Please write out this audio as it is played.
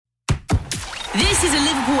This is a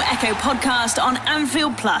Liverpool Echo podcast on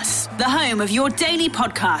Anfield Plus, the home of your daily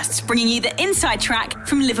podcasts, bringing you the inside track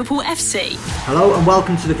from Liverpool FC. Hello and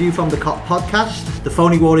welcome to the View from the Cop podcast. The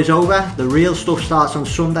phony war is over, the real stuff starts on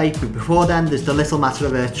Sunday, but before then there's the little matter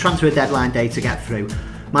of a transfer deadline day to get through.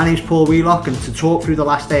 My name's Paul Wheelock, and to talk through the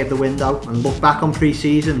last day of the window and look back on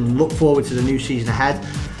pre-season and look forward to the new season ahead,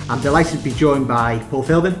 I'm delighted to be joined by Paul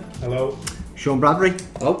Philbin. Hello. Sean Bradbury.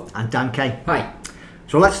 Hello. And Dan Kay. Hi.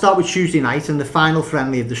 So let's start with Tuesday night and the final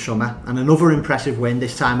friendly of the summer, and another impressive win,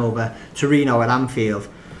 this time over Torino at Anfield.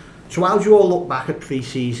 So how do you all look back at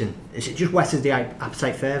pre-season? Is it just whetted the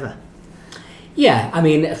appetite further? Yeah, I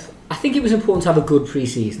mean, I think it was important to have a good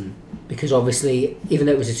pre-season, because obviously, even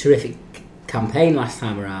though it was a terrific campaign last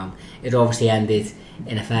time around, it obviously ended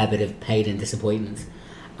in a fair bit of pain and disappointment.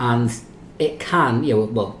 And it can,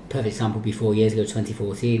 perfect example, be 4 years ago,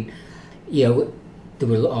 2014, there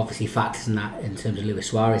were obviously factors in that in terms of Luis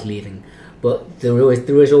Suarez leaving, but there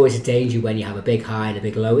is always a danger when you have a big high and a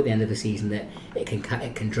big low at the end of the season that it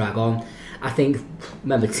can drag on. I think,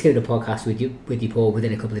 remember doing a podcast with you Paul,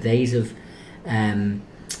 within a couple of days of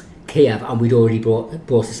Kiev, and we'd already brought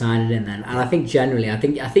a signing in then. And I think generally, I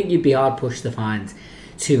think you'd be hard pushed to find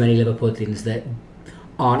too many Liverpoolians that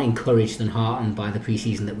aren't encouraged and heartened by the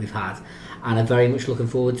pre-season that we've had, and are very much looking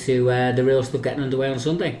forward to the real stuff getting underway on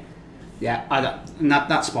Sunday. Yeah,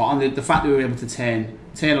 that's spot on. The fact that we were able to turn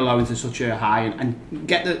a low into such a high and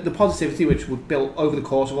get the positivity which was built over the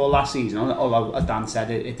course of all last season, although as Dan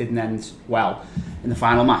said it didn't end well in the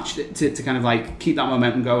final match, to kind of like keep that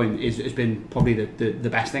momentum going has been probably the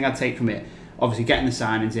best thing I'd take from it. Obviously getting the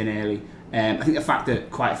signings in early. I think the fact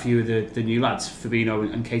that quite a few of the new lads,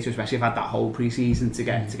 Fabinho and Keita especially, have had that whole pre-season to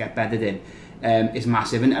get bedded in is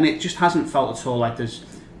massive, and it just hasn't felt at all like there's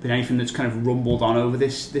been anything that's kind of rumbled on over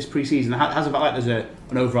this pre-season. It hasn't felt like there's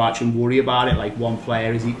an overarching worry about it, like one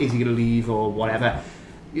player, is he going to leave or whatever.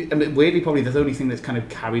 I mean, weirdly, probably the only thing that's kind of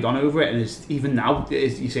carried on over it, and is even now,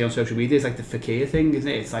 as you say on social media, is like the Fekir thing, isn't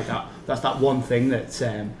it? It's like that's that one thing that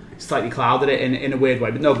slightly clouded it in a weird way.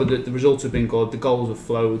 But the results have been good, the goals have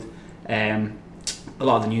flowed, a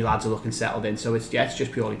lot of the new lads are looking settled in, so it's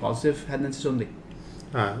just purely positive heading into Sunday.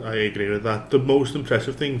 I agree with that. The most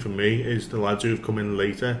impressive thing for me is the lads who've come in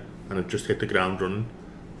later and have just hit the ground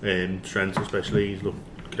running. Trent especially, he's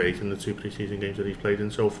looked great in the 2 pre-season games that he's played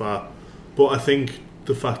in so far. But I think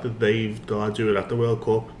the fact that the lads who were at the World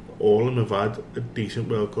Cup, all of them have had a decent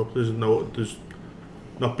World Cup. There's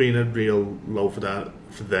not been a real low for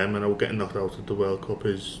them, and getting knocked out at the World Cup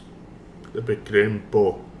is a bit grim,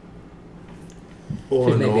 but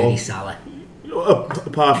all in all, Salah.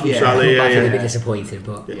 Apart from Salah, a bit disappointed,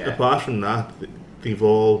 but apart from that, they've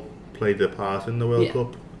all played their part in the World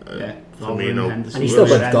Cup. Firmino, and he's still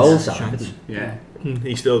got goals.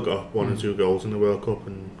 He still got 1 or 2 goals in the World Cup,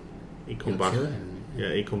 and he come back.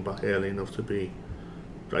 He come back early enough to be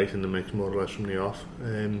right in the mix, more or less from the off.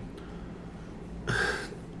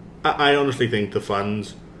 I honestly think the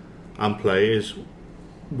fans and players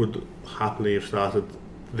would happily have started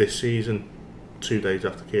this season 2 days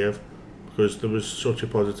after Kiev, because there was such a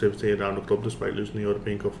positivity around the club despite losing the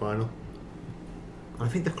European Cup final. I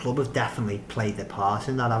think the club have definitely played their part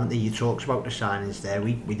in that, haven't they? You talked about the signings there.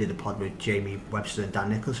 We did a pod with Jamie Webster and Dan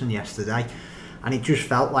Nicholson yesterday, and it just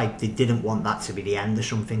felt like they didn't want that to be the end of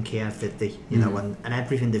something, Kiev, did they? And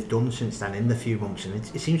everything they've done since then in the few months, and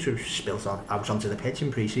it seems to have spilt out onto the pitch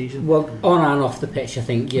in pre-season. Well, on and off the pitch, I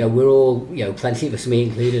think we're all, plenty of us, me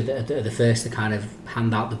included, are the first to kind of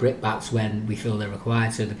hand out the brickbats when we feel they're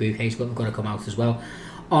required. So the bouquet's got to come out as well.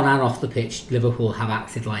 On and off the pitch, Liverpool have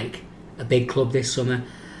acted like a big club this summer,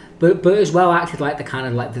 but as well acted like the kind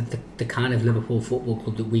of Liverpool football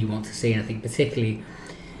club that we want to see. And I think particularly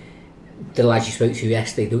the lads you spoke to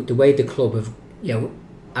yesterday, the way the club have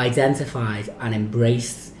identified and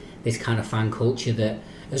embraced this kind of fan culture that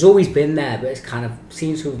has always been there, but it's kind of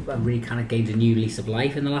seems to have really kind of gained a new lease of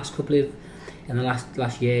life in the last couple of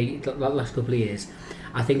years.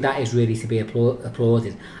 I think that is really to be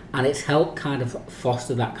applauded, and it's helped kind of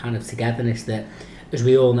foster that kind of togetherness that, as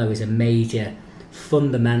we all know, is a major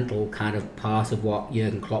fundamental kind of part of what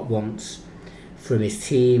Jurgen Klopp wants from his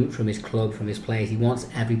team, from his club, from his players. He wants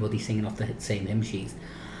everybody singing off the same hymn sheet.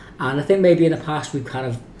 And I think maybe in the past we've kind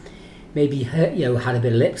of had a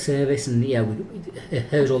bit of lip service, and we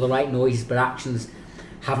heard all the right noises, but actions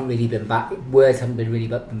haven't really been words haven't been really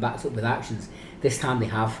been backed up with actions. This time they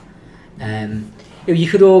have. You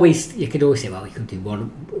could always say, well, we could do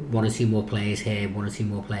one or two more players here, 1 or 2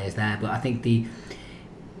 more players there, but I think in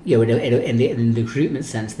the recruitment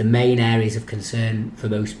sense, the main areas of concern for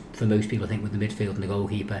most people, I think, with the midfield and the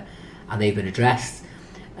goalkeeper, and they've been addressed.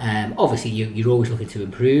 Obviously, you're always looking to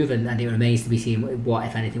improve, and it remains to be seen what,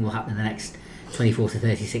 if anything, will happen in the next 24 to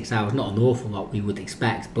 36 hours. Not an awful lot we would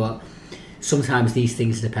expect, but sometimes these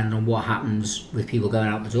things depend on what happens with people going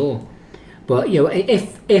out the door. But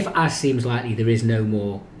if as seems likely there is no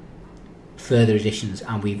more further additions,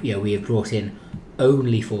 and we have brought in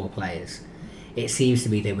only 4 players, it seems to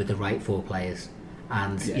me they were the right 4 players.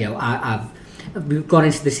 And we've gone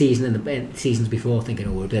into the season and the seasons before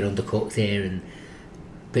thinking, we're a bit undercooked here and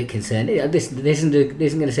a bit concerned. This isn't going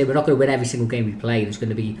to say we're not going to win every single game we play. There's going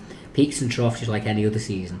to be peaks and troughs just like any other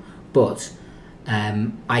season. But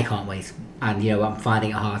I can't wait, and I'm finding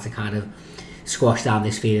it hard to kind of squash down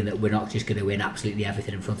this feeling that we're not just going to win absolutely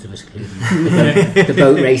everything in front of us, including the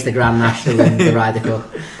boat race, the Grand National, and the Ryder Cup.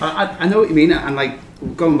 I know what you mean, and like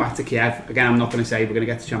going back to Kiev again, I'm not going to say we're going to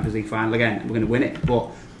get to Champions League final again, we're going to win it, but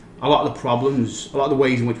a lot of the problems, a lot of the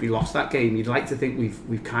ways in which we lost that game, you'd like to think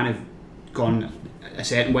we've kind of gone a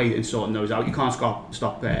certain way in sorting those out. You can't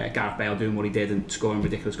stop Gareth Bale doing what he did and scoring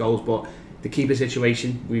ridiculous goals, but the keeper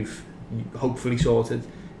situation we've hopefully sorted.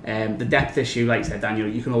 The depth issue, like you said, Daniel,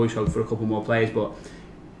 you can always hope for a couple more players, but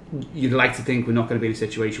you'd like to think we're not going to be in a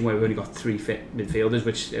situation where we've only got 3 fit midfielders,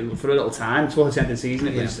 which for a little time, towards the end of the season,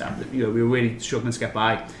 it was we were really struggling to get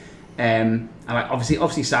by. And like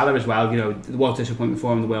obviously Salah as well. There was disappointment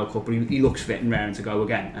for him in the World Cup, but he looks fit and raring to go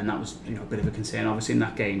again, and that was a bit of a concern, obviously, in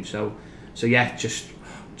that game. So yeah, just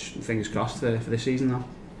fingers crossed for this season now.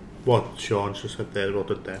 What Sean just said there about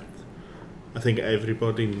the depth, I think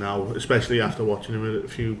everybody now, especially after watching him in a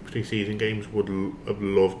few pre-season games, would have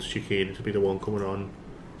loved Shaqiri to be the one coming on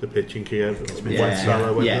the pitch in Kiev when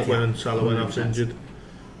Salah went off injured.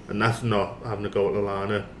 And that's not having a go at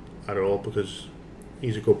Lallana at all, because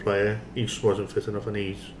he's a good player. He just wasn't fit enough, and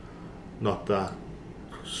he's not that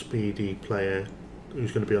speedy player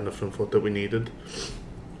who's going to be on the front foot that we needed.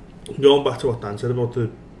 Going back to what Dan said about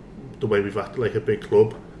the way we've acted like a big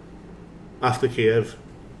club, after Kiev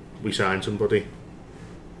we signed somebody.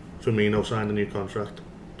 Firmino signed a new contract.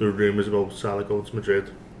 There were rumours about Salah going to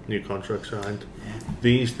Madrid, new contract signed.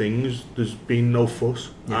 These things, there's been no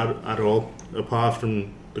fuss at all, apart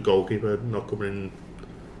from the goalkeeper not coming in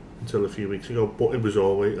until a few weeks ago. But it was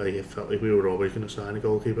always it felt like we were always going to sign a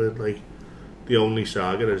goalkeeper. Like, the only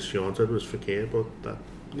saga, as Sean said, was Fekir, but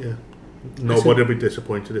nobody will be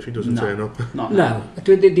disappointed if he doesn't turn up. No.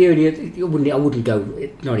 The only, I wouldn't go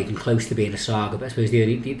not even close to being a saga, but I suppose the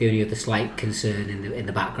only other slight concern in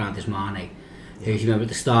the background is Mane, who, if you remember at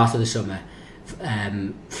the start of the summer,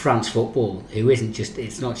 France Football, who isn't just,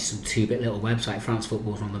 it's not just some 2-bit little website. France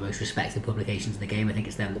Football is one of the most respected publications in the game. I think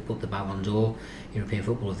it's them that put the Ballon d'Or, European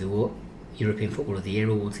Football of the Year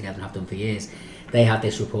award together, and have done for years. They had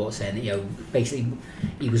this report saying that basically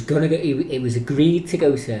he was going to go. It was agreed to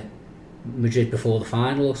go to Madrid before the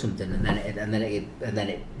final or something, and then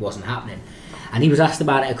it wasn't happening. And he was asked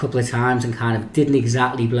about it a couple of times and kind of didn't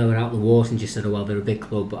exactly blow it out the water and just said, well, they're a big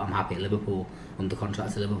club, but I'm happy at Liverpool, under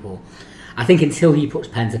contract to Liverpool. I think until he puts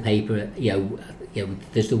pen to paper,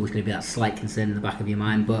 there's always going to be that slight concern in the back of your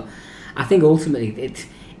mind. But I think ultimately,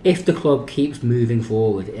 if the club keeps moving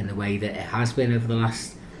forward in the way that it has been over the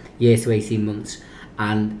last year to 18 months,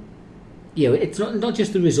 and it's not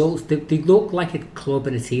just the results. They look like a club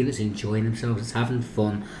and a team that's enjoying themselves, it's having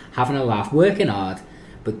fun, having a laugh, working hard,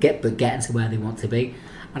 but getting to where they want to be.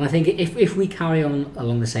 And I think if we carry on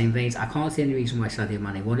along the same veins, I can't see any reason why Sadio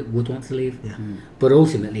Mane would want to leave. Yeah. But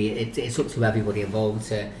ultimately, it's up to everybody involved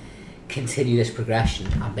to continue this progression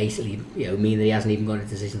and basically mean that he hasn't even got a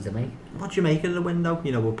decision to make. What do you make of the window?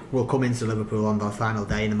 We'll come into Liverpool on our final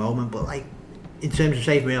day in a moment, but like, in terms of,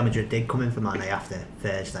 say, if Real Madrid did come in for Mane after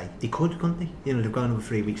Thursday, they couldn't they? They've got another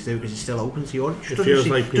 3 weeks to do because it's still open to Europe. It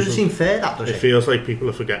doesn't seem fair, that does it? It feels like people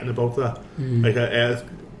are forgetting about that. Like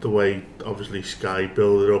the way obviously Sky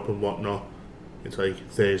build it up and whatnot, it's like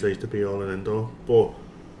Thursday's to be all and end all. But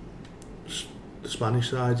the Spanish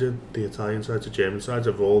sides, the Italian sides, the German sides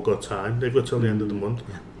have all got time. They've got till the end of the month.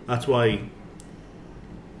 Yeah. That's why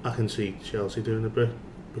I can see Chelsea doing a bit,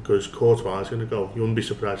 because Courtois is going to go. You wouldn't be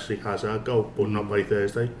surprised to see Hazard go, but not by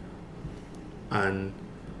Thursday. And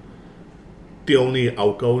the only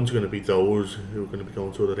outgoings are going to be those who are going to be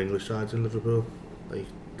going to other English sides in Liverpool. Like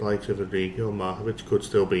the likes of Rodrigo and Markovic could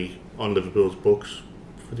still be on Liverpool's books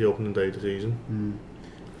for the opening day of the season.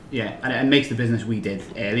 Yeah, and it makes the business we did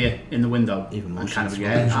earlier in the window even more absolutely.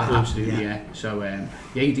 Yeah. So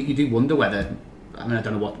you do wonder whether, I mean, I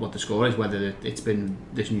don't know what the score is, whether it's been,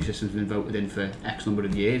 this new system's been voted in for X number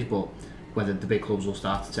of years, but whether the big clubs will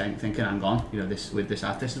start thinking, hang on, this with this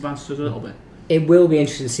at disadvantage us a little bit. It will be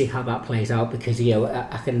interesting to see how that plays out, because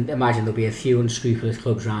I can imagine there'll be a few unscrupulous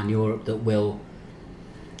clubs around Europe that will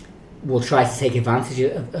will try to take advantage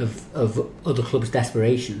of other clubs'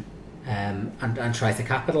 desperation and try to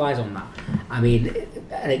capitalise on that. I mean,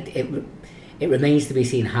 it remains to be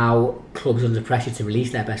seen how clubs under pressure to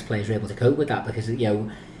release their best players are able to cope with that, because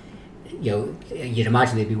you'd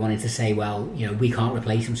imagine they'd be wanting to say, well, we can't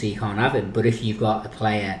replace him, so you can't have him. But if you've got a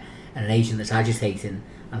player and an agent that's agitating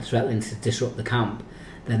and threatening to disrupt the camp,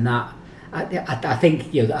 then that I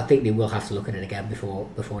think they will have to look at it again before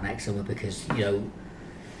next summer, because I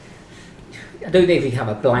don't think we have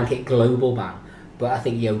a blanket global ban, but I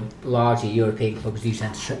think larger European clubs do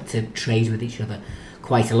tend to trade with each other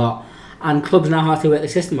quite a lot. And clubs now have to work the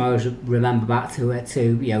system. I always remember back to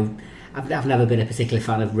I've never been a particular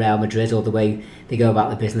fan of Real Madrid or the way they go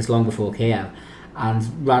about the business long before Keough.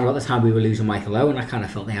 And round about the time we were losing Michael Owen, I kind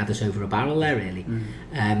of felt they had us over a barrel there, really.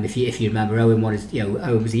 If you remember, Owen was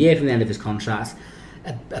a year from the end of his contract.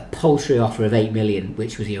 A paltry offer of $8 million,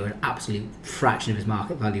 which was an absolute fraction of his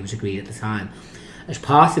market value, was agreed at the time. As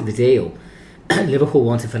part of the deal, Liverpool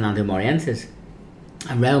wanted Fernando Morientes,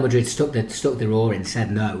 and Real Madrid stuck the roar in,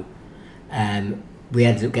 said no. We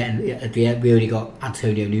ended up getting we only got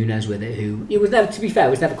Antonio Nunes with it, who it was never, to be fair,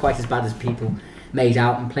 was never quite as bad as people made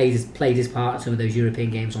out, and played his part in some of those European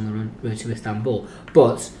games on the road to Istanbul.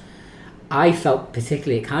 But I felt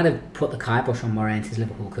particularly it kind of put the kibosh on Morientes'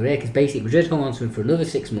 Liverpool career, because basically Madrid hung on to him for another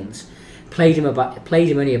 6 months, played him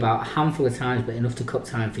only about a handful of times, but enough to cut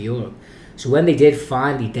time for Europe. So when they did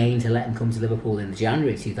finally deign to let him come to Liverpool in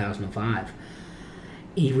January 2005,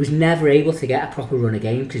 he was never able to get a proper run of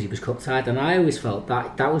games because he was cup-tied, and I always felt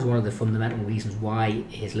that was one of the fundamental reasons why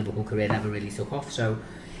his Liverpool career never really took off. So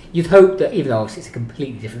you'd hope that, even though it's a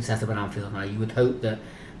completely different setup at Anfield now, you would hope that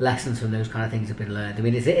lessons from those kind of things have been learned. I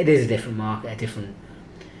mean, it is a different market, a different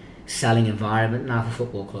selling environment now for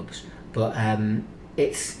football clubs, but I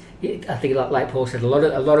think like Paul said, a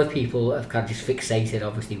lot of people have kind of just fixated,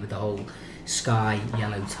 obviously, with the whole sky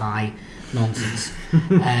yellow tie nonsense,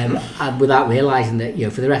 and without realising that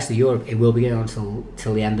for the rest of Europe it will be going on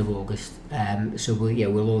till the end of August. So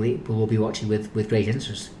we'll all be watching with great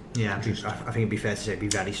interest. Yeah, I think it'd be fair to say it'd be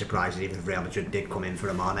very surprising even if Real Madrid did come in for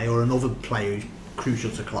a Mane or another player who's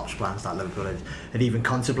crucial to Klopp's plans that Liverpool had even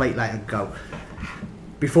contemplate letting go.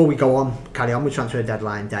 Before we carry on with transfer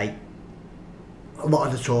deadline day, a lot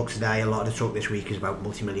of the talk today, a lot of the talk this week is about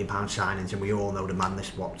multi-million-pound signings, and we all know the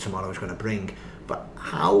madness what tomorrow is going to bring. But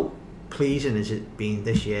how pleasing has it been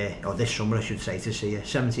this year, or this summer I should say, to see a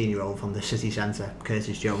 17-year-old from the city centre,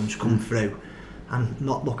 Curtis Jones, come through and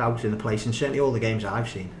not look out in the place, and certainly all the games I've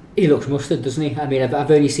seen. He looks mustard, doesn't he? I mean,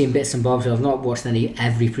 I've only seen bits and bobs. I've not watched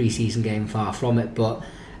every pre-season game, far from it, but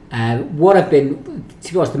what I've been,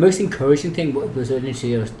 to be honest, the most encouraging thing was an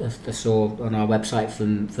interview I saw on our website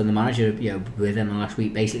from the manager within the last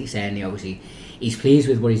week, basically saying obviously he's pleased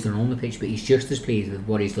with what he's done on the pitch, but he's just as pleased with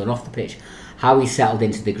what he's done off the pitch, how he's settled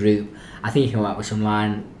into the group. I think he came out with some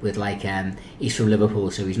line with he's from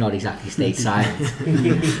Liverpool, so he's not exactly stayed silent,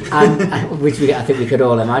 and which I think we could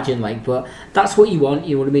all imagine. But that's what you want,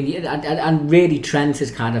 you know what I mean? And really, Trent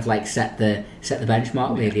has kind of set the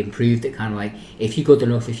benchmark, really improved it. Kind of if you're good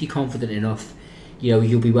enough, if you're confident enough,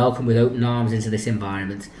 you'll be welcomed with open arms into this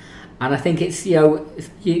environment. And I think it's you're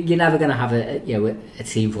never going to have a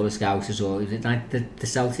team full of Scousers, or is it like the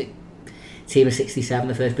Celtic team of 67,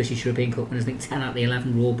 the first British European Cup winners, I think 10 out of the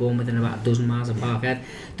 11 were all born within about a dozen miles of Parkhead.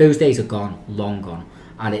 Those days are gone, long gone,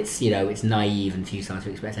 and it's it's naive and futile to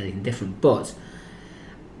expect anything different. But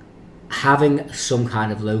having some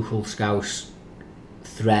kind of local Scouse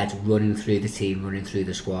thread running through the team, running through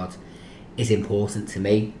the squad, is important to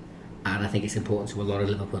me, and I think it's important to a lot of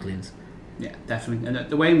Liverpoolians. Yeah, definitely. And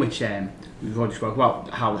the way in which we've already spoke about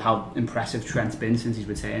how impressive Trent's been since he's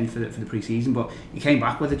returned for the pre-season, but he came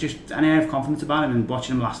back with just an air of confidence about him. And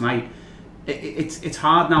watching him last night, it's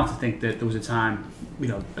hard now to think that there was a time,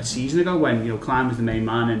 a season ago when Klein was the main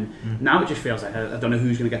man, and now it just feels like I don't know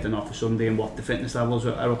who's going to get the knock for Sunday and what the fitness levels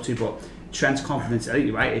are up to. But Trent's confidence, I think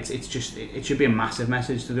you're right. It should be a massive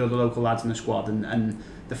message to the other local lads in the squad, and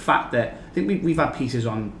the fact that I think we've had pieces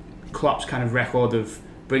on Klopp's kind of record of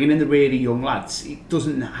bringing in the really young lads. He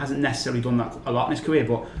hasn't necessarily done that a lot in his career,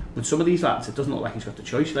 but with some of these lads, it doesn't look like he's got the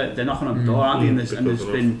choice. They're knocking on the door, aren't they? And there's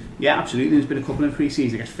been, absolutely. There's been a couple in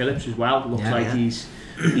pre-season. I guess Phillips as well. Looks like he's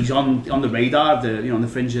on the radar, on the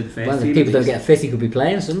fringe of the first team. If people don't get fit, he could be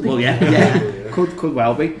playing Sunday. Well, could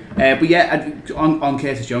well be. But on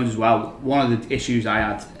Curtis Jones as well. One of the issues I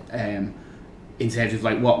had in terms of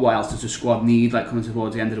what else does the squad need coming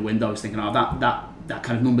towards the end of the window, I was thinking that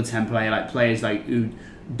kind of number 10 player, players who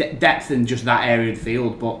depth in just that area of the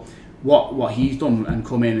field. But what he's done and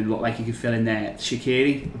come in and look like he could fill in there.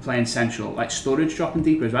 Shaqiri playing central, like Sturridge dropping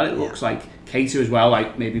deeper as well. It looks like Keita as well,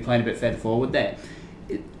 like maybe playing a bit further forward there.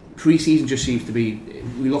 Pre-season just seems to be,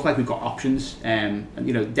 we look like we've got options and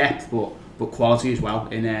depth, but quality as well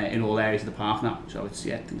in all areas of the park now. So it's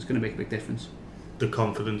going to make a big difference. The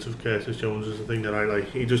confidence of Curtis Jones is the thing that I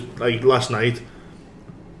like. He just, like last night,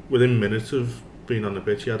 within minutes of being on the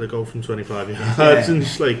pitch, he had a goal from 25 yards, and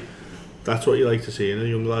it's like, that's what you like to see in a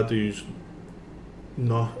young lad who's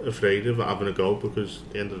not afraid of having a go, because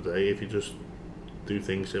at the end of the day, if you just do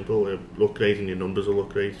things simple, it look great and your numbers will look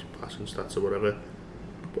great, passing stats or whatever,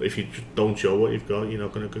 but if you don't show what you've got, you're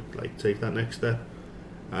not going to like take that next step.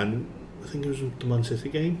 And I think it was the Man City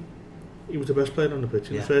game, he was the best player on the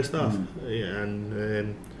pitch in the first half.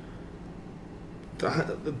 And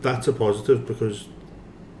that's a positive, because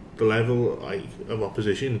the level of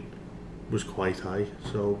opposition was quite high.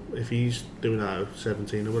 So if he's doing that at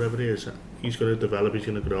 17 or whatever he is, he's going to develop, he's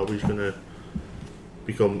going to grow, he's going to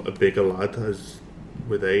become a bigger lad as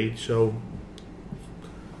with age. So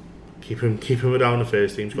keep him around the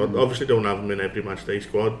first team squad. Obviously don't have him in every match day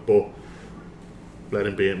squad, but let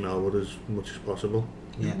him be at Melwood as much as possible.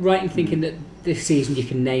 Right in thinking that this season you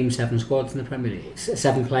can name 7 squads in the Premier League,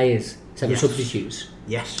 7 players, 7 substitutes.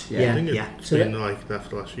 Yes. I think it's been like that for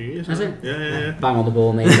the last few years. Has it? Yeah. Bang on the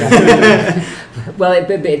ball, mate. Well,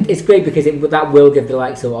 it's great because that will give the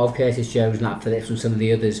likes of Curtis Jones and that Phillips and some of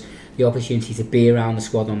the others the opportunity to be around the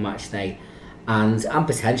squad on match day and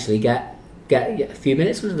potentially get a few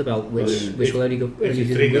minutes under the belt, which will only go. If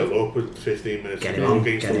you bring it up with 15 minutes to go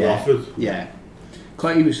against the Watford. Yeah.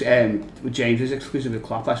 He was with James's exclusive with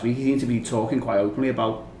Klopp last week. He seemed to be talking quite openly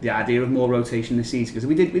about the idea of more rotation this season, because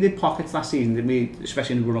we did pockets last season, didn't we?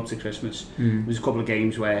 Especially in the run up to Christmas. There was a couple of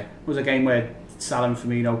games where Salah and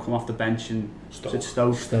Firmino come off the bench and Stoke.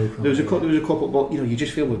 There was a couple, but you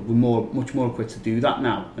just feel we're much more equipped to do that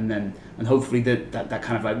now, and hopefully that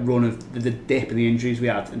kind of like run of the dip and the injuries we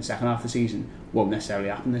had in the second half of the season won't necessarily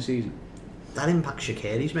happen this season. That impact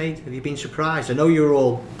Shaqiri's made, have you been surprised? I know you were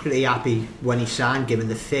all pretty happy when he signed, given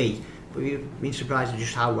the fee, but have you been surprised at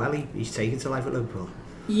just how well he's taken to life at Liverpool?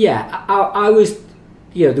 Yeah, I was.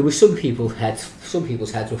 There were some people's heads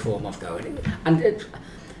were falling off going, and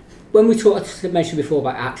when we mentioned before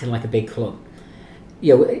about acting like a big club,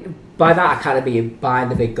 by that I kind of mean buying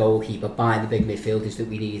the big goalkeeper, buying the big midfielders that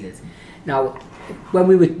we needed. Now, when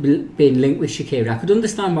we were being linked with Shaqiri, I could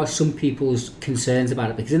understand why some people's concerns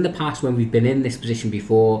about it, because in the past when we've been in this position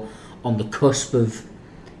before, on the cusp of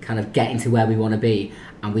kind of getting to where we want to be,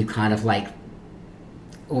 and we've kind of like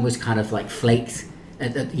almost kind of like flaked,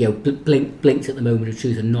 blinked at the moment of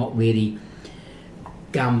truth and not really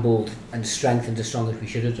gambled and strengthened as strong as we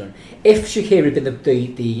should have done. If Shaqiri had been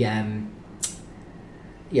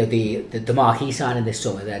the marquee signing this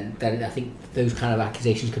summer, then I think those kind of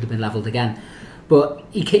accusations could have been levelled again. But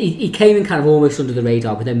he came in kind of almost under the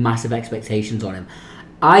radar with no massive expectations on him.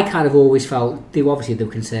 I kind of always felt there were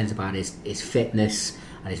concerns about his fitness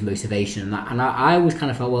and his motivation and that, and I always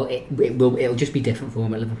kind of felt, well, it'll just be different for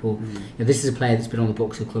him at Liverpool. This is a player that's been on the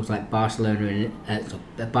books of clubs like Barcelona and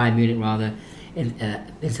Bayern Munich rather,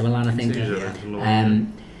 Inter Milan, I think.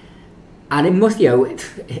 And it must,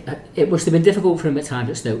 it must have been difficult for him at times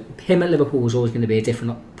at Stoke. Him at Liverpool was always going to be a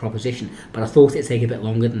different proposition, but I thought it'd take a bit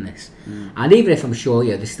longer than this. And even if I'm sure,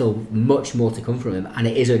 there's still much more to come from him, and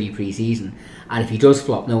it is only pre-season, and if he does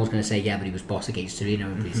flop, no one's going to say, but he was boss against Torino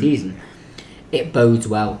in pre-season. It bodes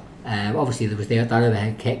well. Obviously, there was that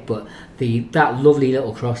overhead kick, but that lovely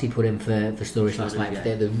little cross he put in for Sturridge last night,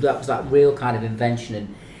 that was that real kind of invention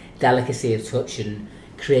and delicacy of touch and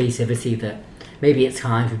creativity that maybe at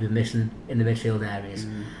times we've been missing in the midfield areas.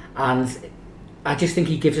 And I just think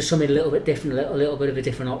he gives us something a little bit different, a little bit of a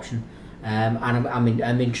different option. And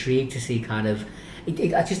I'm intrigued to see kind of.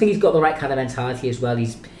 I just think he's got the right kind of mentality as well.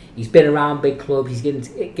 He's been around big clubs. He's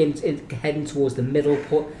heading towards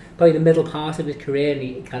probably the middle part of his career, and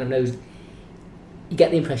he kind of knows. You get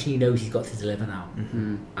the impression he knows he's got to deliver now,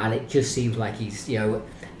 and it just seems like he's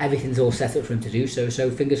everything's all set up for him to do so. So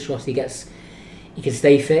fingers crossed he can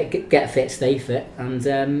stay fit, get fit, stay fit, and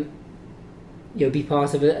be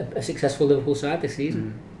part of a successful Liverpool side this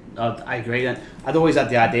season. I agree. And I'd always had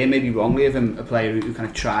the idea, maybe wrongly, of him a player who kind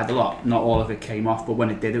of tried a lot. Not all of it came off, but when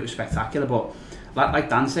it did, it was spectacular. But like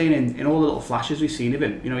Dan's saying, in all the little flashes we've seen of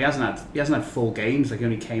him, he hasn't had full games. Like, he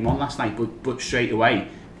only came on last night, but straight away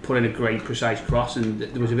put in a great precise cross, and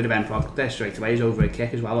there was a bit of end product there straight away. He's over a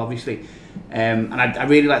kick as well, obviously. And I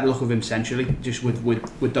really like the look of him centrally, just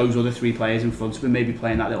with those other 3 players in front of him, maybe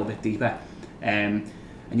playing that little bit deeper. And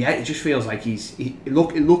it just feels like it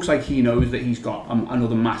looks like he knows that he's got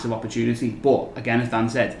another massive opportunity. But again, as Dan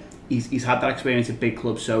said, he's had that experience at big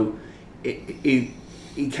clubs, so he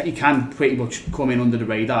can pretty much come in under the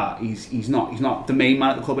radar. He's not the main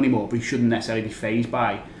man at the club anymore, but he shouldn't necessarily be fazed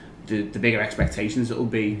by the bigger expectations that will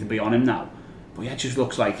be on him now. But yeah, it just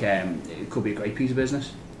looks like it could be a great piece of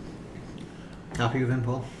business. Happy with him,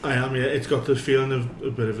 Paul? I am, yeah. It's got this feeling of a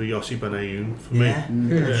bit of a Yossi Benayoun for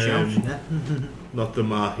me. Not the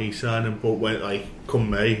marquee signing, but when, like, come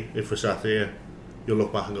May, if we're sat here, you'll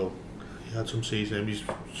look back and go, he had some season, he's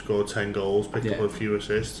scored 10 goals, picked up a few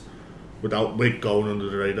assists. Without going under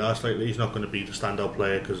the radar slightly, he's not going to be the standout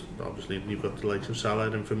player, because obviously you've got the likes of Salah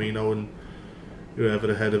and Firmino and whoever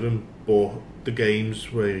ahead of him. But the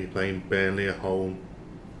games where you're playing Burnley at home,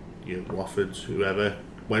 Watford, whoever,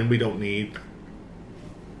 when we don't need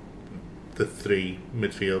the three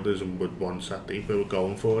midfielders and with one sat deep, we're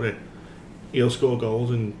going for it, he'll score goals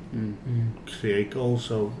and create goals.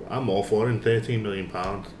 So I'm all for it. £13 million,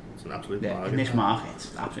 it's an absolute bargain. In this market,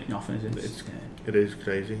 it's absolutely nothing, is it? It is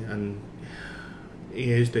crazy, and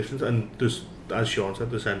he is different. And there's, as Sean said,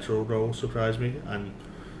 the central role surprised me, and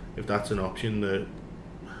if that's an option that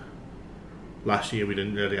last year we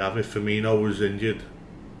didn't really have, if Firmino was injured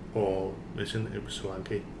or missing, it was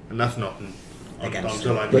Solanke, and that's nothing against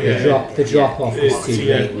Solanke. But the drop off was too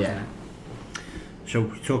late, wasn't it? So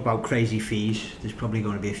we talk about crazy fees. There's probably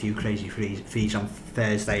going to be a few crazy fees on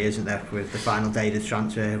Thursday, isn't there, with the final day of the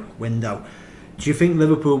transfer window. Do you think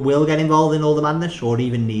Liverpool will get involved in all the madness, or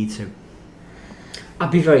even need to? I'd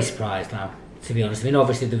be very surprised now, to be honest. I mean,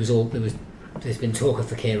 obviously there's been talk of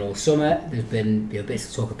Fekir all summer. There's been bits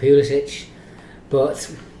of talk of Pulisic,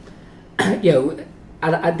 but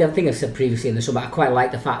I think I've said previously in the summer, I quite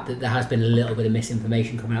like the fact that there has been a little bit of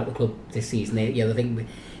misinformation coming out of the club this season. I think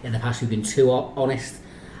in the past we've been too honest,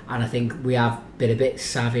 and I think we have been a bit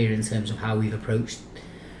savvier in terms of how we've approached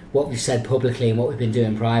what we've said publicly and what we've been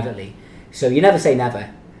doing privately. So you never say never,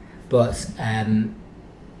 but I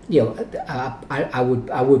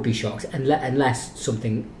would be shocked unless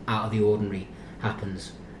something out of the ordinary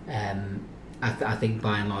happens. I think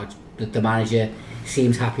by and large the manager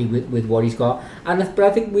seems happy with what he's got, but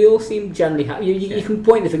I think we all seem generally happy. You can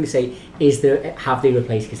point the finger and say, have they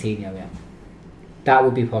replaced Coutinho yet? That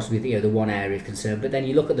would be possibly the one area of concern. But then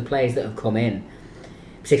you look at the players that have come in,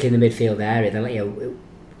 particularly in the midfield area. They're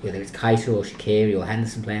whether it's Keita or Shaqiri or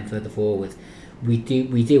Henderson playing further forward, we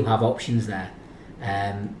do have options there.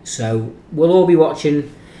 So we'll all be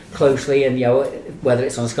watching closely, and whether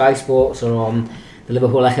it's on Sky Sports or on the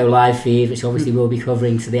Liverpool Echo live feed, which obviously we'll be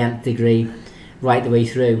covering to the nth degree right the way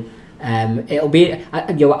through. It'll be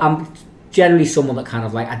I'm generally someone that kind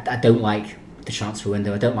of I don't like the transfer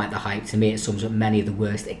window. I don't like the hype. To me, it sums up many of the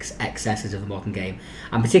worst excesses of the modern game,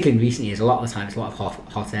 and particularly in recent years, a lot of the time it's a lot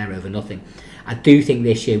of hot air over nothing. I do think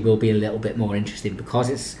this year will be a little bit more interesting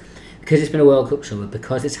because it's been a World Cup summer,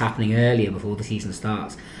 because it's happening earlier before the season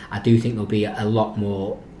starts. I do think there'll be a lot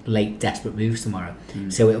more late desperate moves tomorrow.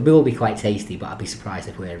 So it will be quite tasty, but I'd be surprised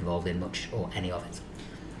if we're involved in much or any of it.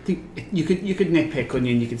 I think you could nitpick, couldn't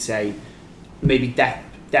you? And you could say maybe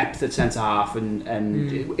depth at centre half and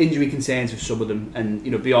injury concerns with some of them, and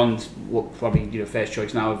beyond what probably first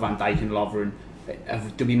choice now with Van Dijk and Lovren,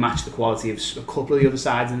 do we match the quality of a couple of the other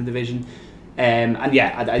sides in the division? And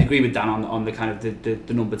yeah, I agree with Dan on the kind of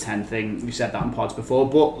the number 10 thing. We said that in pods before,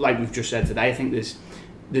 but like we've just said today, I think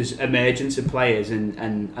there's emergence of players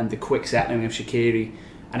and the quick settling of Shaqiri,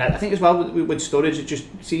 and I think as well with Sturridge, it just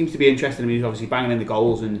seems to be interesting. I mean, he's obviously banging in the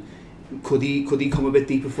goals, and could he come a bit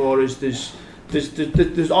deeper for us? There's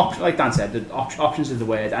options, like Dan said, the options is the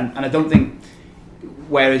word, and I don't think,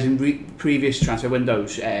 whereas in previous transfer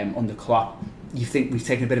windows under Klopp, you think we've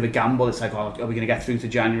taken a bit of a gamble. It's like, are we going to get through to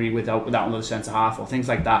January without another centre half or things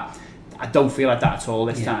like that? I don't feel like that at all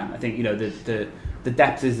this time. I think the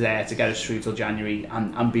depth is there to get us through till January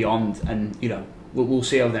and beyond, and we'll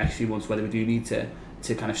see over the next few months whether we do need to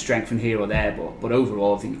kind of strengthen here or there. But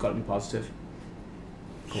overall, I think you've got to be positive.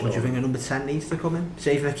 What do you think a number 10 needs to come in?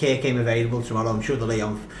 Say if Fekir came available tomorrow, I'm sure the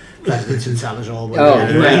Leon presidents and tell us all.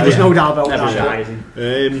 There's no doubt about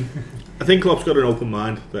that. I think Klopp's got an open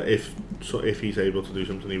mind that if he's able to do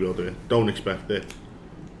something, he will do it. Don't expect it,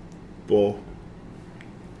 but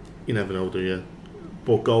you never know, do you?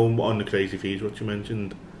 But going on the crazy fees, what you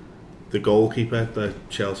mentioned, the goalkeeper that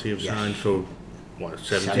Chelsea have signed for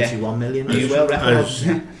 71 million.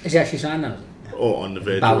 Is he actually signed now? Or on the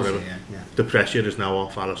verge or whatever. The pressure is now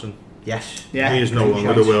off Alisson. Yes. He is no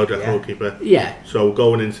longer the world record keeper. Yeah. So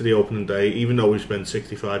going into the opening day, even though we spent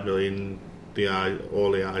 65 million,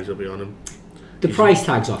 all the eyes will be on him. The price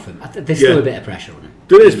tag's off him. There's still a bit of pressure on him.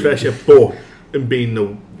 There is pressure, but him being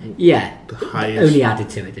the highest, only added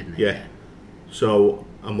to it, didn't it? Yeah. So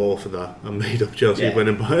I'm all for that. I made up Chelsea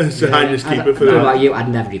winning, so Yeah. I just keep it for What that. about you? I'd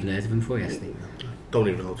never even heard of him before yesterday. Don't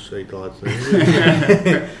even know how to say the lad's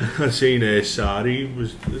name. I've seen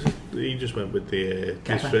Sarri he just went with the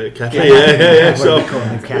Kepa. Kepa. Yeah. So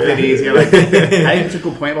Kepa. Easier. Like, I think it's a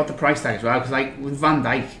good point about the price tag as well, because like with Van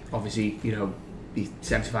Dijk, obviously, you know, he's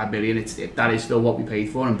 75 million. That is still what we paid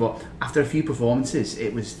for him. But after a few performances,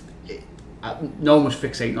 no one was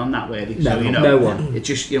fixating on that really. No, So, you know, no one. It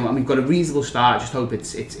just, you know, I mean, got a reasonable start. Just hope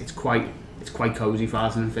it's quite cosy for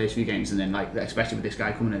us in the first few games, and then like especially with this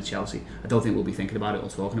guy coming in at Chelsea, I don't think we'll be thinking about it or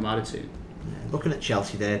talking about it soon. Looking at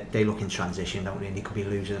Chelsea, they look in transition, don't they? And they could be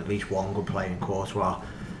losing at least one good player in Courtois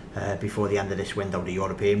before the end of this window, the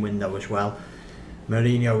European window as well.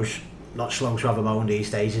 Mourinho's not slow to have a moan these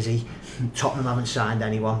days, is he? Tottenham haven't signed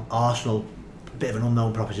anyone. Arsenal, a bit of an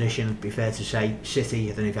unknown proposition, it'd be fair to say. City,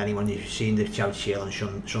 I don't know if anyone you've seen the Charity Shield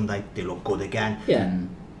on Sunday, they look good again. Yeah.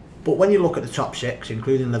 But when you look at the top six,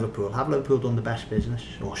 including Liverpool, have Liverpool done the best business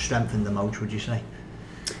or strengthened the most, would you say?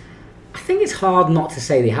 I think it's hard not to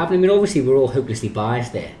say they haven't. I mean, obviously we're all hopelessly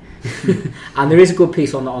biased there, and there is a good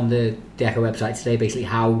piece on the Echo website today, basically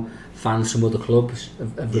how fans from other clubs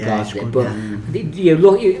have regarded it. But you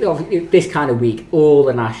look, this kind of week, all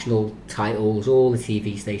the national titles, all the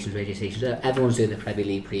TV stations, radio stations, everyone's doing the Premier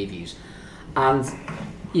League previews, and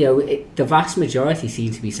you know the vast majority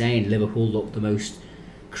seem to be saying Liverpool look the most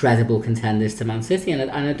credible contenders to Man City, and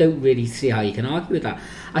I don't really see how you can argue with that.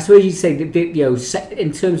 I suppose you'd say that, you know,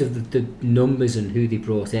 in terms of the numbers and who they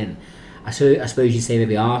brought in, I suppose you'd say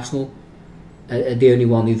maybe Arsenal are the only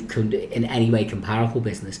one who've come in any way comparable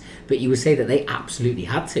business, but you would say that they absolutely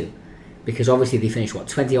had to, because obviously they finished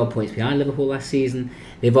 20 odd points behind Liverpool last season.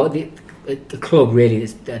 The club really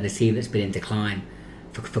and a team that's been in decline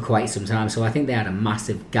for quite some time, so I think they had a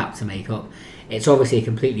massive gap to make up. It's obviously a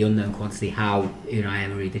completely unknown quantity how Unai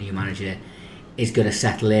Emery, the new manager, is going to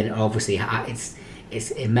settle in. Obviously,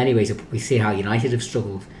 it's in many ways we see how United have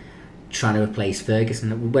struggled trying to replace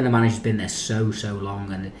Ferguson. When a manager's been there so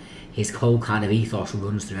long and his whole kind of ethos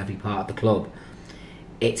runs through every part of the club,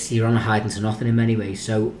 you're on a hiding to nothing in many ways.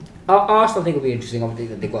 So Arsenal, I think, will be interesting.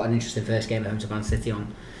 Obviously, they've got an interesting first game at home to Man City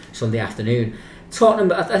on Sunday afternoon.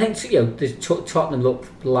 Tottenham, I think, you know, Tottenham look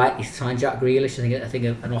likely to sign Jack Grealish. I think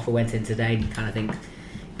an offer went in today, and you kind of think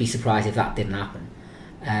be surprised if that didn't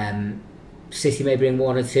happen. City may bring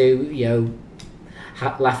one or two. You know,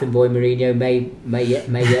 laughing boy Mourinho may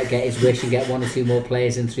yet get his wish and get one or two more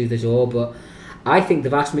players in through the door. But I think the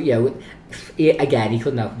vast, you know, again, he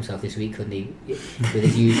couldn't help himself this week, couldn't he? With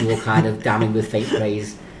his usual kind of damning with fake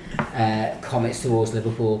praise comments towards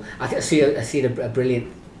Liverpool. I see a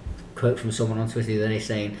brilliant quote from someone on Twitter the other day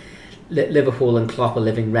saying Liverpool and Klopp are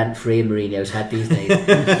living rent free in Mourinho's head these days,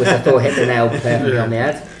 which I thought hit the nail perfectly on the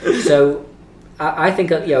head. So I think,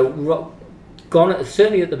 you know,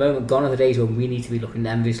 certainly at the moment, gone are the days when we need to be looking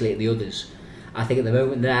enviously at the others. I think at the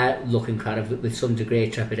moment they're looking kind of with some degree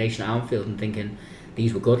of trepidation at Anfield and thinking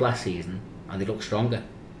these were good last season and they look stronger.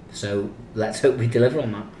 So let's hope we deliver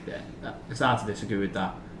on that. Yeah, it's hard to disagree with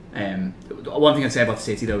that. One thing I'd say about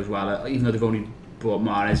City though as well, even though they've only brought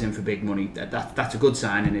Mahrez in for big money, that's a good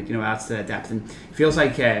sign, and it, you know, adds to their depth. And it feels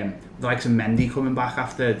like the likes of Mendy coming back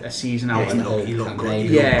after a season out. He looked good.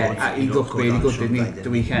 He looked really good, didn't he,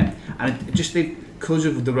 the weekend? And it just because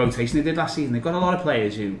of the rotation they did last season, they've got a lot of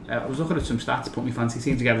players who I was looking at some stats, put my fancy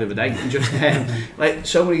team together the other day, and just like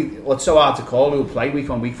so many. Well, it's so hard to call who will play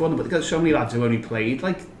week on week for them, but they've got so many lads who only played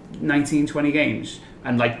like 19-20 games.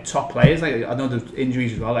 And like top players, like I know there's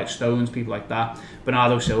injuries as well, like Stones, people like that.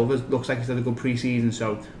 Bernardo Silva looks like he's had a good pre-season,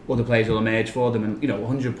 so other players will emerge for them. And you know,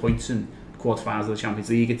 100 points in quarterfinals of the Champions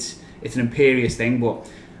League, it's an imperious thing. But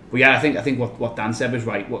yeah, I think what Dan said was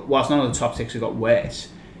right. Whilst none of the top six have got worse,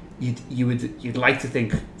 you'd like to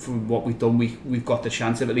think from what we've done, we've got the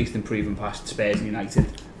chance of at least improving past Spurs and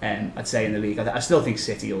United. I'd say in the league, I still think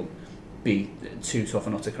City will be too tough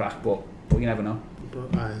enough to crack, but you never know.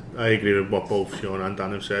 But I agree with what both Sean and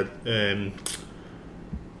Dan have said.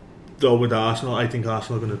 Though with Arsenal, I think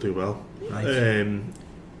Arsenal are going to do well. Right.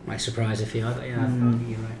 Might surprise if you are, but yeah, I think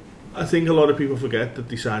you're right. I think a lot of people forget that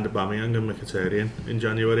they signed Aubameyang and Mkhitaryan in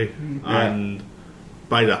January, and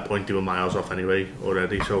by that point they were miles off anyway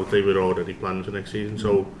already. So they were already planned for next season.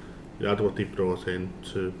 So you had what they brought in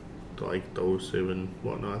to like those two and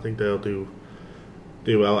whatnot. I think they'll do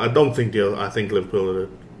well. I don't think they'll. I think Liverpool are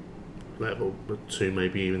level, but 2,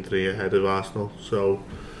 maybe even 3 ahead of Arsenal. So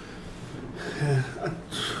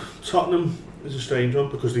Tottenham is a strange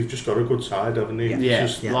one because they've just got a good side, haven't they?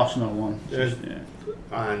 Lost not one.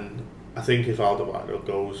 And I think if Alderweireld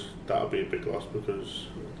goes, that'll be a big loss because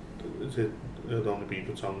it'll only be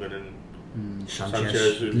Vertonghen and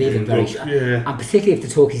Sanchez. Leaving very short. Yeah. And particularly if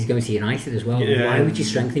the talk is going to United as well. Yeah. Why would you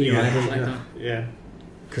strengthen your rivals like that? Yeah.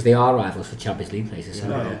 Because they are rivals for Champions League places. So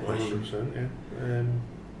Yeah, 100%.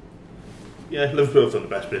 Yeah. Liverpool have done the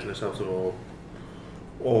best business out of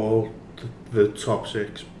all the top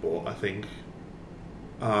 6, but I think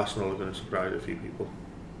Arsenal are going to surprise a few people.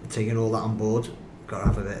 Taking all that on board, got to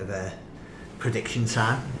have a bit of a prediction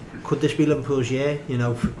time. Could this be Liverpool's year? You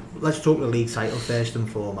know, let's talk the league title first and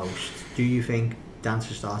foremost. Do you think, Dan,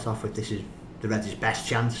 to start off with, this is the Reds' best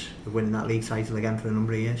chance of winning that league title again for a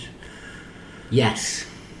number of years? Yes,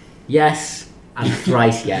 and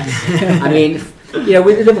thrice yes. I mean, you know,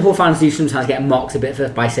 with Liverpool fans do sometimes get mocked a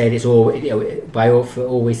bit by saying it's all, you know, for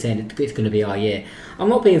always saying it's going to be our year. I'm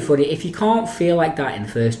not being funny. If you can't feel like that in the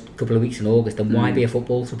first couple of weeks in August, then why be a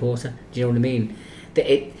football supporter? Do you know what I mean?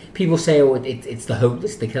 People say, oh, it's the hope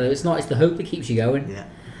that's the killer. It's not. It's the hope that keeps you going. Yeah.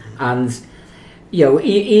 And you know,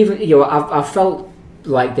 even you know, I've felt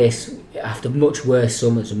like this after much worse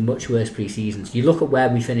summers and much worse pre-seasons. You look at where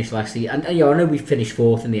we finished last season, and you know, I know we finished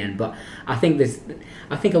 4th in the end, but I think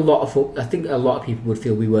a lot of people would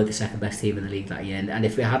feel we were the second best team in the league that year. And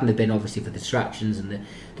if it hadn't have been obviously for the distractions and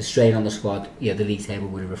the strain on the squad, you know, the league table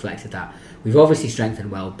would have reflected that. We've obviously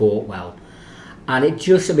strengthened well, bought well, and it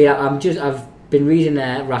just, I mean, I've been reading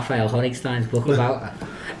Raphael Honigstein's book about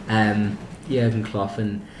Jurgen Klopp,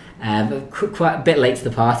 and quite a bit late to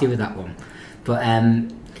the party with that one, but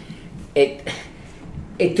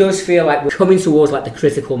it does feel like we're coming towards like the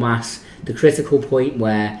critical mass, the critical point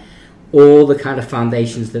where all the kind of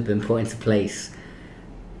foundations that have been put into place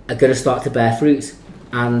are going to start to bear fruit.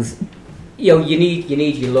 And you know, you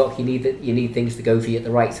need your luck, you need things to go for you at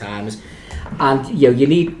the right times, and you know, you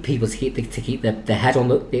need people to keep their head on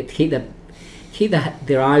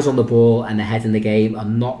their eyes on the ball and their head in the game,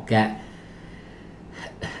 and not get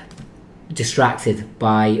distracted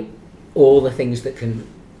by all the things that can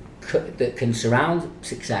surround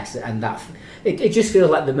success. And that it just feels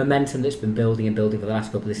like the momentum that's been building for the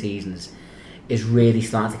last couple of seasons is really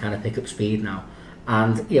starting to kind of pick up speed now.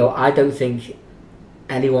 And you know, I don't think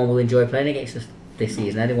anyone will enjoy playing against us this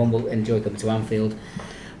season. Anyone will enjoy coming to Anfield,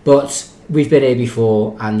 but we've been here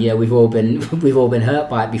before, and yeah, we've all been hurt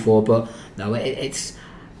by it before. But no, it's.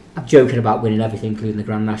 I'm joking about winning everything, including the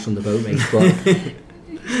Grand National and the boat race, but.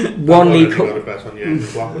 One League Cup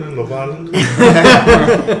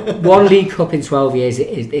in 12 years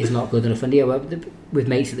is not good enough. And you know, with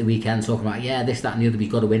mates at the weekend talking about this, that, and the other,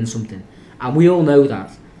 we've got to win something, and we all know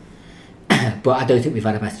that. But I don't think we've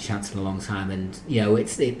had a better chance in a long time. And you know,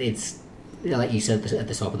 it's like you said at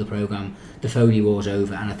the top of the programme, the phony war's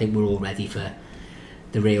over, and I think we're all ready for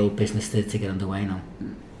the real business to get underway now.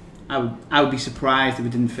 I would be surprised if we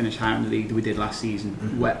didn't finish higher in the league than we did last season.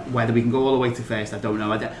 Whether we can go all the way to first, I don't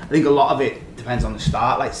know. I think a lot of it depends on the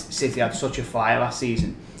start. Like City had such a flyer last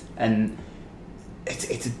season, and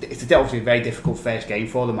it's obviously a very difficult first game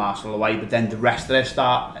for them, Arsenal away. But then the rest of their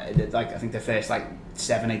start, like I think their first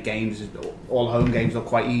 7-8 games, all home games, look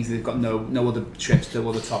quite easy. They've got no other trips to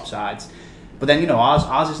other top sides. But then, you know,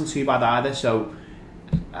 ours isn't too bad either. So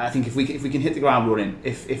I think if we can hit the ground running,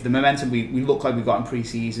 if the momentum we look like we've got in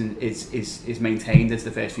pre-season is maintained into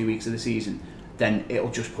the first few weeks of the season, then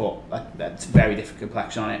it'll just put a very different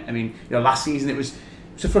complexion on it. I mean, you know, last season it was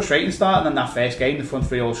a frustrating start, and then that first game the front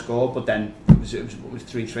three all scored, but then it was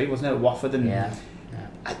 3-3, wasn't it, at Watford? And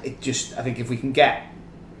I think if we can get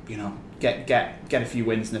a few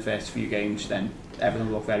wins in the first few games, then everything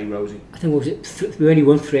will look very rosy. I think we only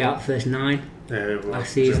won 3 out of the first 9.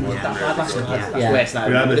 Last season. That's where it's now.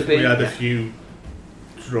 We had a few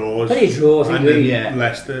draws. Plenty of draws, and then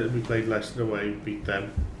Leicester, we played Leicester away, beat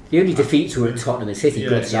them. The only defeats were at Tottenham and City,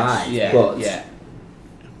 good side.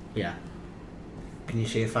 Can you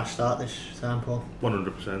see a fast start this time, Paul?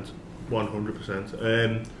 100%.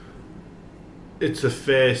 It's the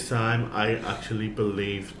first time I actually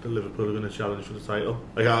believe that Liverpool are going to challenge for the title.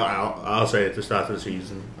 Like I'll say at the start of the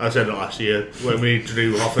season, I said it last year when we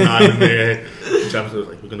drew Hoffenheim in the Champions. I was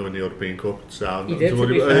like, we're going to win the European Cup. It's down. You did, to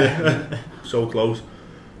be fair. So close.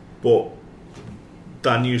 But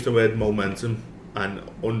Dan used the word momentum, and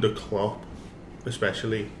under Klopp,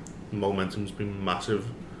 especially, momentum's been massive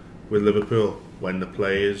with Liverpool. When the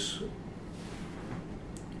players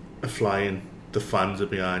are flying, the fans are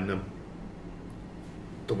behind them.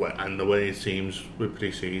 The way it seems with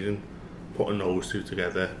pre-season, putting those two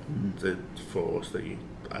together, the force that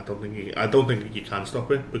I don't think you can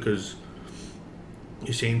stop it, because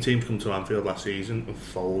you've seen teams come to Anfield last season and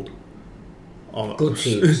fold. Good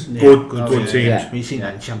teams, good teams. Yeah. We've seen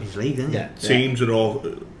that in Champions League, didn't you? Teams are all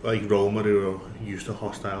like Roma, who are used to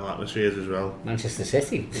hostile atmospheres as well. Manchester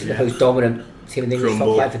City, the most dominant team in the English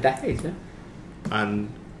top flight for decades. Yeah?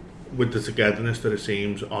 And with the togetherness that it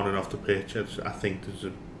seems on and off the pitch, I think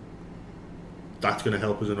that's going to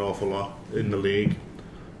help us an awful lot in the league.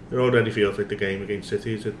 It already feels like the game against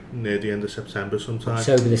City is near the end of September sometime.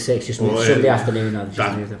 October the 6th, just Sunday afternoon.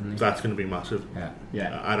 That's going to be massive.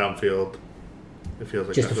 Yeah. At Anfield, it feels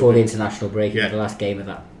like just before the international break, the last game of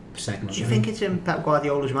that segment. Do you think it's in Pep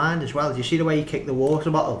Guardiola's mind as well? Do you see the way he kicked the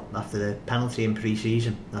water bottle after the penalty in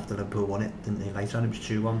pre-season, after Liverpool won it, didn't they? Later on, it was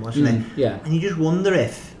 2-1, wasn't it? Yeah. And you just wonder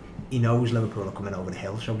if he knows Liverpool are coming over the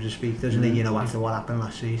hill, so to speak, doesn't he? You know, after what happened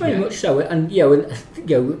last season. Very much so, and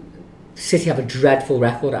City have a dreadful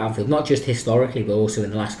record at Anfield, not just historically, but also in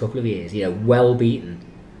the last couple of years. Well beaten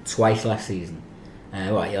twice last season.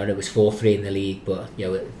 It was 4-3 in the league, but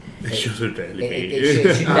it should have barely been.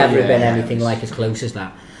 It should never have been anything like as close as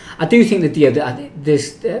that. I do think that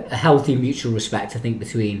there's a healthy mutual respect, I think,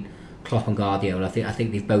 between Klopp and Guardiola. I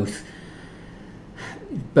think they've both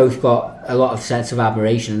got a lot of sense of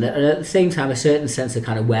admiration, and at the same time a certain sense of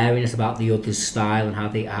kind of wariness about the other's style and how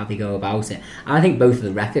they go about it. And I think both of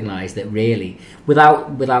them recognise that, really,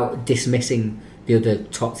 without dismissing the other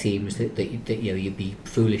top teams that you'd be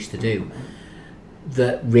foolish to do,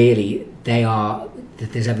 that really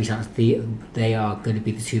there's every chance they are going to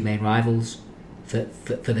be the two main rivals for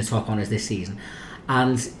the top honours this season.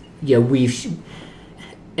 And we've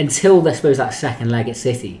until I suppose that second leg at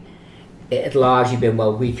City, it had largely been,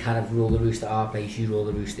 we kind of rule the roost at our place, you rule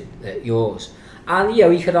the roost at yours. And,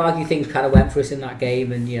 you could argue things kind of went for us in that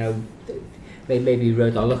game, and, maybe we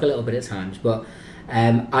rode our luck a little bit at times. But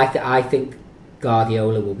I think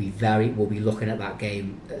Guardiola will be looking at that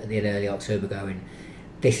game in early October going,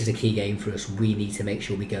 this is a key game for us, we need to make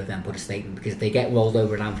sure we go there and put a statement, because if they get rolled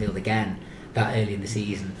over at Anfield again that early in the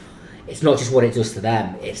season, it's not just what it does to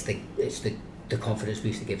them, it's the confidence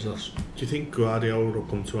boost it gives us. Do you think Guardiola will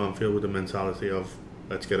come to Anfield with the mentality of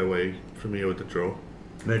let's get away from here with the draw?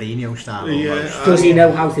 Mourinho style. Yeah, does he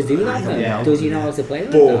know how to do that though? Yeah. Does he know how to play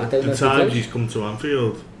like that? I don't know. The times he's come to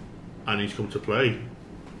Anfield and he's come to play,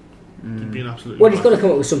 he's been absolutely. Well, he's got to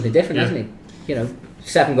come up with something different, hasn't he?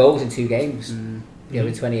 7 goals in 2 games. In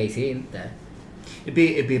 2018. There. It'd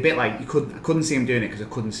be a bit like I couldn't see him doing it because I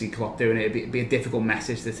couldn't see Klopp doing it. It'd be a difficult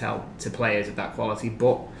message to tell to players of that quality.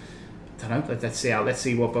 But I don't know. Let's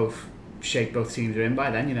see what shape both teams are in by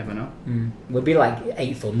then. You never know. It would be like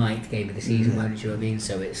 8th or 9th game of the season, won't you know what I mean?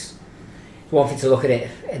 So it's one thing to look at it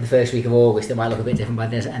in the first week of August. It might look a bit different by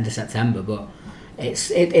the end of September, but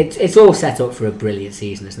it's all set up for a brilliant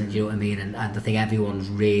season, isn't it? Do you know what I mean? And I think everyone's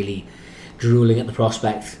really drooling at the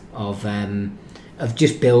prospect of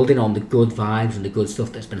just building on the good vibes and the good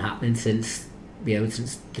stuff that's been happening since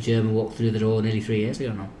the German walked through the door nearly 3 years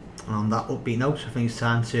ago now. And on that upbeat note, I think it's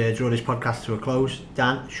time to draw this podcast to a close.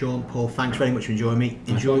 Dan, Sean, Paul, thanks very much for joining me.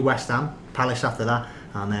 Enjoy West Ham, Palace after that,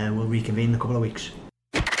 and we'll reconvene in a couple of weeks.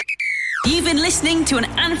 You've been listening to an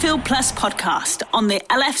Anfield Plus podcast on the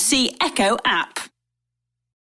LFC Echo app.